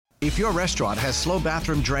If your restaurant has slow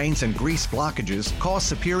bathroom drains and grease blockages, call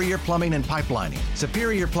Superior Plumbing and Pipelining.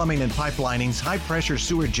 Superior Plumbing and Pipelining's high-pressure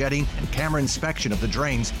sewer jetting and camera inspection of the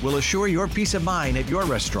drains will assure your peace of mind at your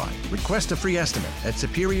restaurant. Request a free estimate at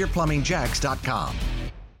SuperiorPlumbingJacks.com.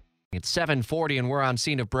 It's 7:40 and we're on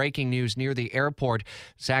scene of breaking news near the airport.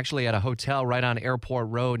 It's actually at a hotel right on Airport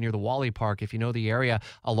Road near the Wally Park. If you know the area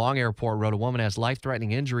along Airport Road, a woman has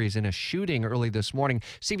life-threatening injuries in a shooting early this morning.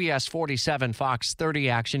 CBS 47, Fox 30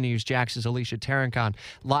 Action News, Jax's Alicia Tarancon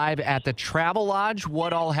live at the Travelodge.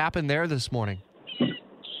 What all happened there this morning?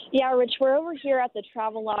 Yeah, Rich, we're over here at the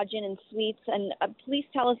Travelodge Inn and Suites, and police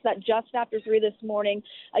tell us that just after 3 this morning,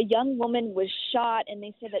 a young woman was shot, and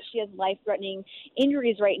they say that she has life-threatening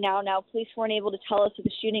injuries right now. Now, police weren't able to tell us if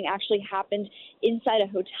the shooting actually happened inside a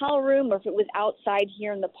hotel room or if it was outside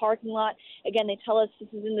here in the parking lot. Again, they tell us this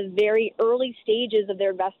is in the very early stages of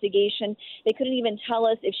their investigation. They couldn't even tell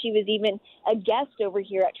us if she was even a guest over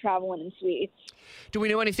here at Travel Inn and Suites. Do we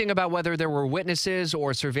know anything about whether there were witnesses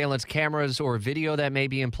or surveillance cameras or video that may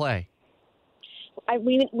be in play?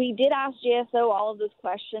 We did ask JSO all of those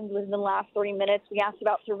questions within the last 30 minutes. We asked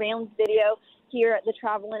about surveillance video here at the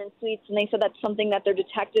Travel Inn and Suites, and they said that's something that their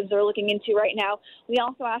detectives are looking into right now. We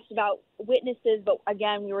also asked about witnesses, but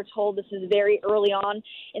again, we were told this is very early on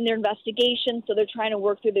in their investigation, so they're trying to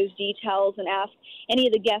work through those details and ask any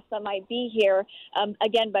of the guests that might be here.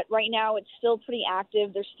 But right now it's still pretty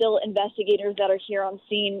active. There's still investigators that are here on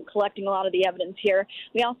scene collecting a lot of the evidence here.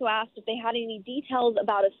 We also asked if they had any details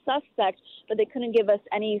about a suspect, but they couldn't give us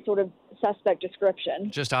any sort of suspect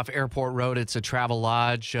description. Just off Airport Road, it's a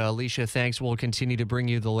Travelodge. Alicia, thanks. We'll continue to bring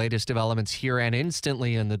you the latest developments here and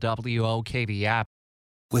instantly in the WOKV app.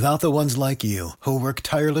 Without the ones like you, who work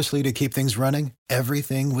tirelessly to keep things running,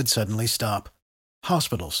 everything would suddenly stop.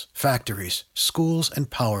 Hospitals, factories, schools, and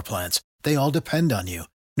power plants, they all depend on you.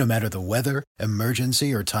 No matter the weather,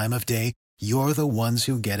 emergency, or time of day, you're the ones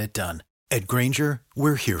who get it done. At Grainger,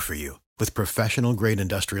 we're here for you with professional-grade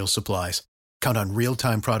industrial supplies. Count on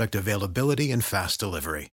real-time product availability and fast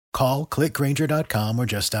delivery. Call, click Grainger.com, or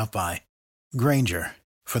just stop by. Grainger,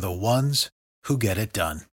 for the ones who get it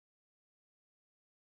done.